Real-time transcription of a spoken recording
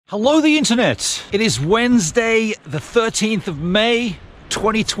Hello the internet! It is Wednesday, the 13th of May,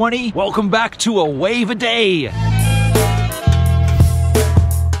 2020. Welcome back to a wave a day.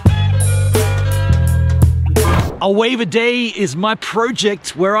 A wave a day is my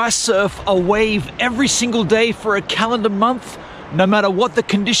project where I surf a wave every single day for a calendar month, no matter what the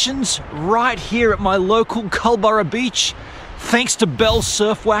conditions, right here at my local Culburra beach, thanks to Bell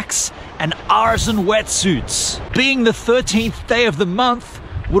Surf Wax and Artisan wetsuits. Being the 13th day of the month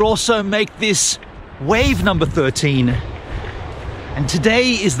would also make this wave number 13. And today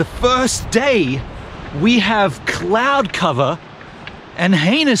is the first day we have cloud cover and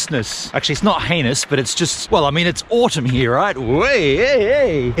heinousness. Actually, it's not heinous, but it's just, well, I mean, it's autumn here, right?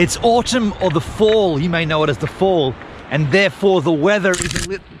 Hey. It's autumn or the fall. You may know it as the fall. And therefore the weather is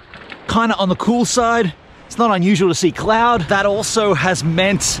kind of on the cool side. It's not unusual to see cloud. That also has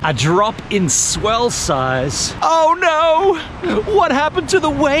meant a drop in swell size. Oh no! What happened to the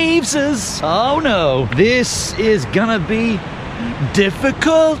waves? Oh no! This is gonna be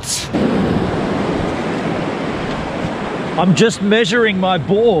difficult. I'm just measuring my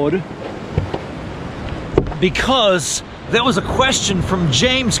board because there was a question from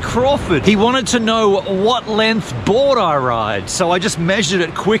James Crawford. He wanted to know what length board I ride, so I just measured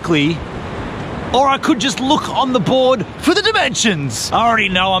it quickly. Or I could just look on the board for the dimensions. I already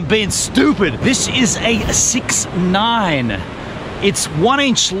know I'm being stupid. This is a 6'9". It's 1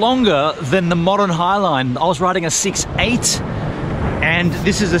 inch longer than the modern Highline. I was riding a 6'8", and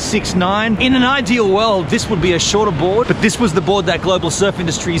this is a 6'9". In an ideal world, this would be a shorter board, but this was the board that Global Surf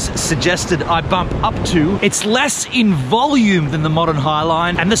Industries suggested I bump up to. It's less in volume than the modern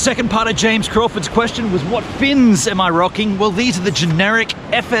Highline. And the second part of James Crawford's question was, what fins am I rocking? Well, these are the generic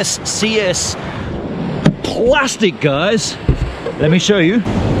FSCS plastic, guys. Let me show you.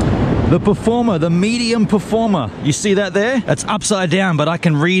 The Performer, the medium Performer. You see that there? That's upside down, but I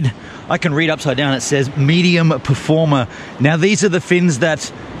can read upside down. It says medium Performer. Now these are the fins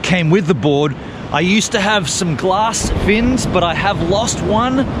that came with the board. I used to have some glass fins, but I have lost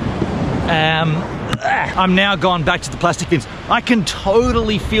one. I'm now gone back to the plastic fins. I can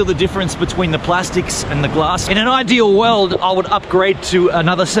totally feel the difference between the plastics and the glass. In an ideal world, I would upgrade to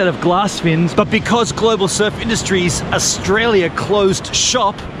another set of glass fins, but because Global Surf Industries Australia closed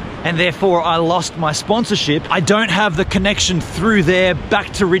shop, and therefore I lost my sponsorship, I don't have the connection through there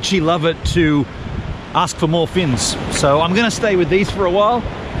back to Richie Lovett to ask for more fins. So I'm gonna stay with these for a while.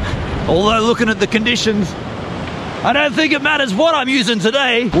 Although looking at the conditions, I don't think it matters what I'm using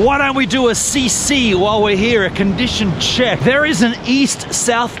today. Why don't we do a CC while we're here, a condition check. There is an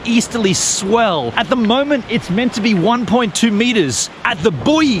east-southeasterly swell. At the moment, it's meant to be 1.2 meters at the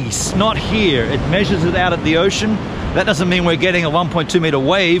buoys, not here. It measures it out at the ocean. That doesn't mean we're getting a 1.2 meter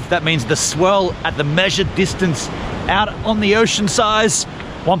wave. That means the swell at the measured distance out on the ocean size,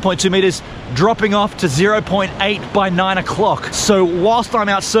 1.2 meters, dropping off to 0.8 by 9 o'clock. So whilst I'm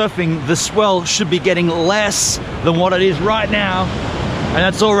out surfing, the swell should be getting less than what it is right now, and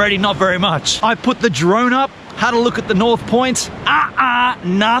that's already not very much. I put the drone up, had a look at the North Point.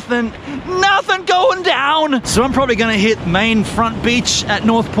 Nothing going down. So I'm probably gonna hit main front beach at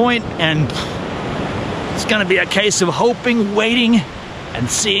North Point, and it's gonna be a case of hoping, waiting, and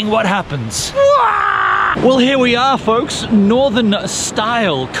seeing what happens. Well, here we are, folks. Northern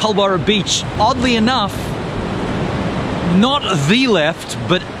style Culburra Beach. Oddly enough, not the left,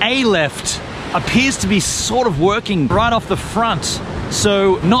 but a left appears to be sort of working right off the front.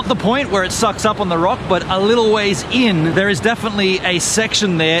 So not the point where it sucks up on the rock, but a little ways in, there is definitely a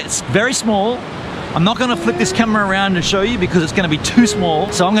section there. It's very small. I'm not gonna flip this camera around and show you because it's gonna be too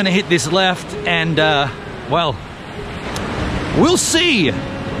small. So I'm gonna hit this left and, well, we'll see.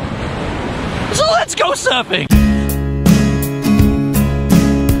 So let's go surfing!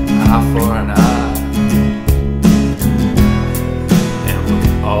 Eye for an eye, and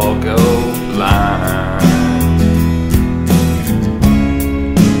we'll all go blind.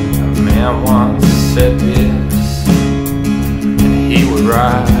 A man once said this, and he would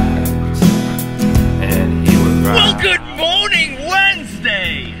rise, and he would rise. Well, good morning,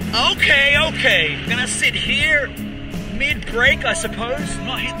 Wednesday! Okay. Gonna sit here mid-break, I suppose.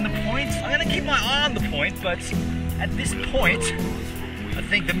 Not hitting the point. I'm gonna keep my eye on the point, but at this point, I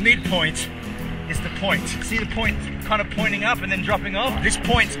think the midpoint is the point. See the point kind of pointing up and then dropping off? This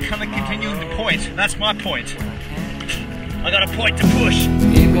point's kind of continuing to point. That's my point. I got a point to push.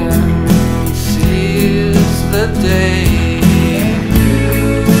 Even sees the day.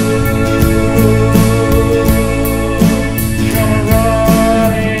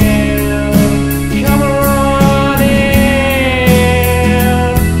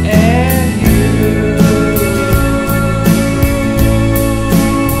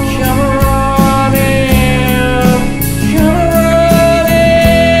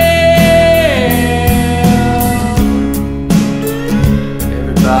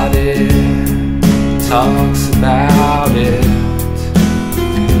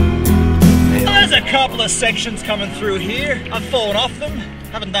 couple of sections coming through here. I've fallen off them.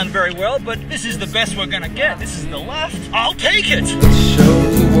 Haven't done very well, but this is the best we're gonna get. This is the left. I'll take it. Let's show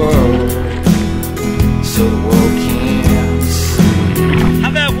the world so the world can see. How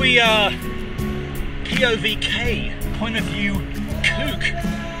about we POVK, point of view kook,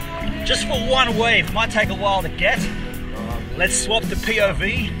 just for one wave. Might take a while to get. Let's swap to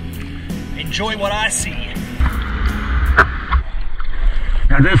POV. Enjoy what I see.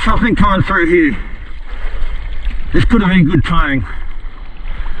 Now there's something coming through here. This could have been good timing.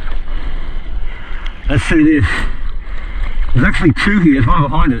 Let's see this. There's actually two here, there's one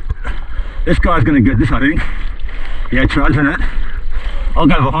behind it. This guy's gonna get this, I think. Yeah, charging it. I'll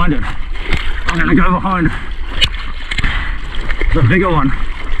go behind it. I'm gonna go behind the bigger one.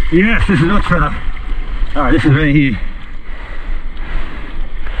 Yes, this is much better. Alright, this is right here.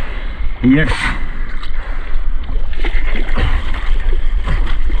 Yes.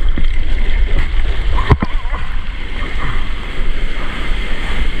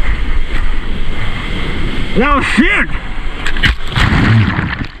 Oh shit!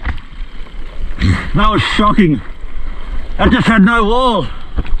 That was shocking. I just had no wall.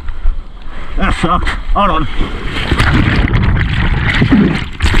 That sucked. Hold on.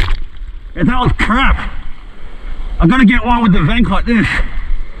 Yeah, that was crap. I'm gonna get one with the vent like this.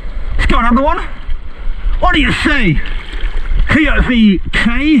 Let's go another one. What do you say?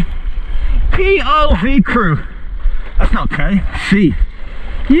 POVK? POV crew. That's not K. C.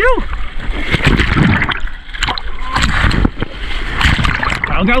 You?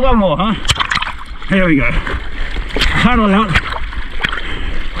 I'll go one more, huh? Here we go. Paddle out.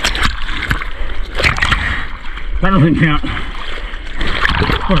 That doesn't count.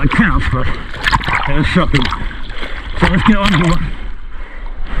 Well, it counts, but it's shocking. So let's get on board.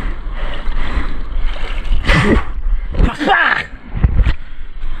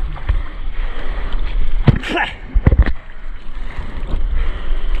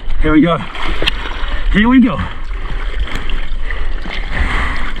 Here we go. Here we go.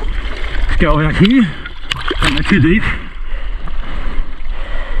 Let's go out here. Don't go too deep.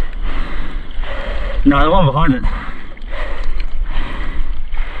 No, the one behind it.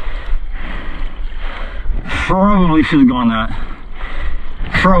 Probably should have gone that.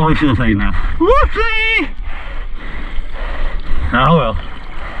 Probably should have taken that. Whoopsie! Oh well.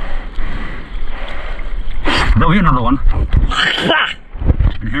 There'll be another one.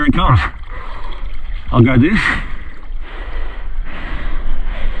 And here it comes. I'll go this.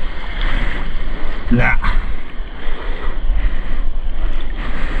 That.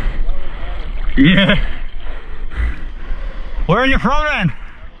 Yeah. Where are you from, man?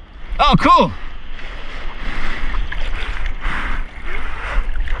 Oh, cool.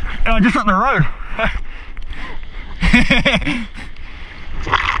 Oh, just up the road.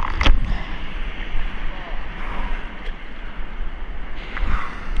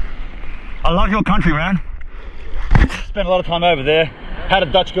 I love your country, man. Spent a lot of time over there. Had a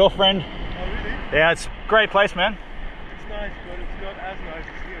Dutch girlfriend. Oh, really? Yeah, it's a great place, man. It's nice, but it's not as nice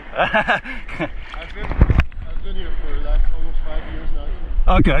as here. I've been here for the last almost 5 years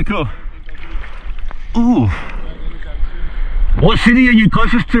now. Okay, cool. Ooh. What city are you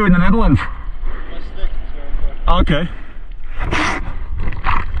closest to in the Netherlands? Okay.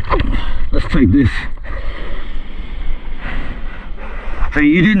 Let's take this. So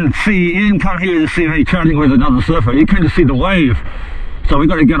you didn't come here to see me chatting with another surfer. You came to see the wave. So we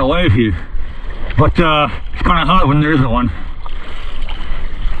got to get a wave here. But it's kind of hard when there isn't one.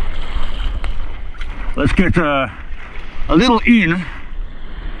 Let's get a little in.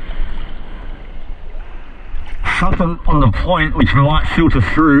 Something on the point which might filter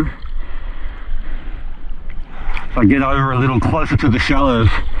through. If I get over a little closer to the shallows.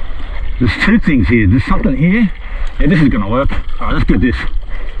 There's two things here. There's something here. Yeah, this is gonna work. Alright, let's get this.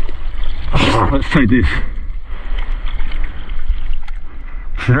 Let's take this.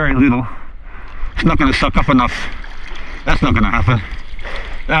 It's very little. It's not gonna suck up enough. That's not gonna happen.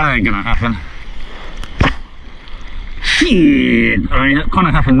 That ain't gonna happen. Shit! I mean, it kind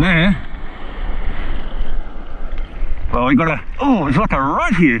of happened there. Well, we gotta. Oh, it's like a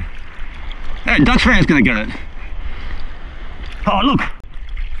rod here. Hey, Dutch fan's gonna get it. Oh, look!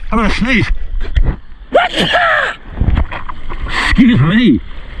 I'm gonna sneeze. Excuse me.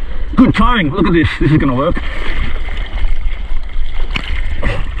 Good timing. Look at this. This is gonna work.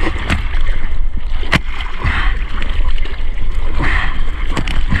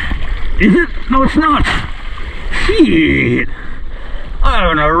 Is it? No, it's not. Shit!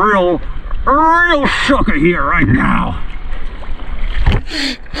 I'm having a real sucker here right now.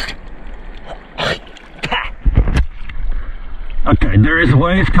 Okay, there is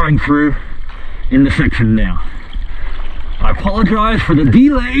waves coming through. in the section now. I apologize for the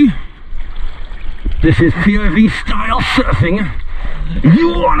delay. This is POV style surfing. You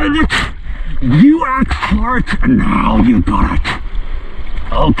wanted it, you asked for it, and now you got it.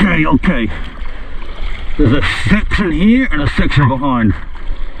 Okay, okay. There's a section here and a section behind.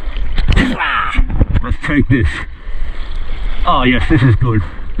 Let's take this. Oh yes, this is good.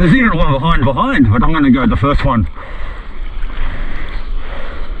 There's even one behind, but I'm going to go the first one.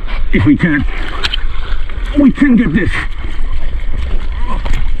 If we can. We can get this.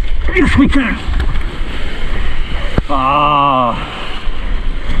 Yes, we can. Ah.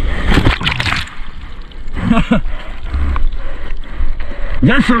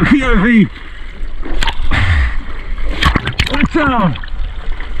 That's some POV.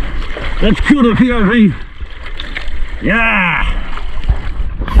 Let's kill the POV. Yeah.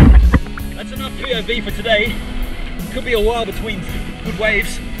 That's enough POV for today. Could be a while between good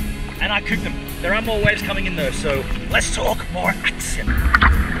waves, and I cooked them. There are more waves coming in though, so let's talk more action.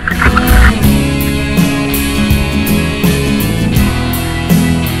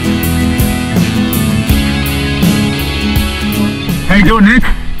 How you doing, Nick?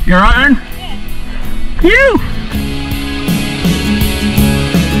 You alright, man? Yeah. You!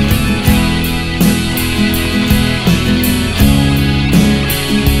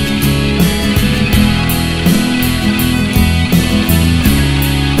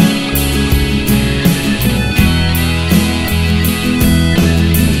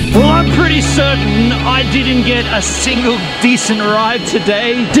 Well, I'm pretty certain I didn't get a single decent ride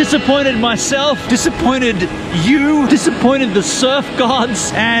today. Disappointed myself, disappointed you, disappointed the surf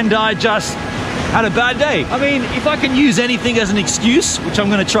gods, and I just had a bad day. I mean, if I can use anything as an excuse, which I'm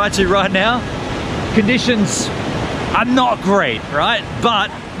gonna try to right now, conditions are not great, right?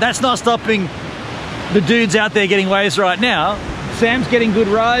 But that's not stopping the dudes out there getting waves right now. Sam's getting good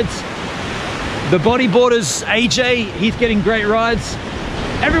rides. The bodyboarders, AJ, he's getting great rides.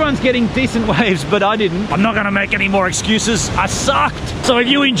 Everyone's getting decent waves, but I didn't. I'm not gonna make any more excuses. I sucked. So if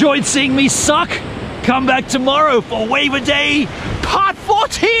you enjoyed seeing me suck, come back tomorrow for Wave a Day Part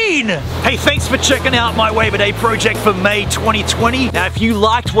 14. Hey, thanks for checking out my Wave a Day project for May 2020. Now, if you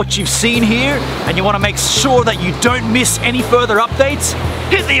liked what you've seen here and you wanna make sure that you don't miss any further updates,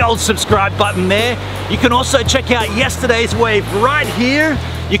 hit the old subscribe button there. You can also check out yesterday's wave right here.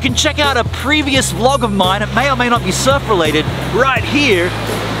 You can check out a previous vlog of mine, it may or may not be surf related, right here.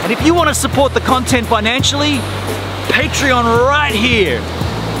 And if you want to support the content financially, Patreon right here.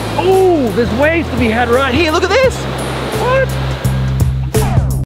 Oh, there's waves to be had right here, look at this.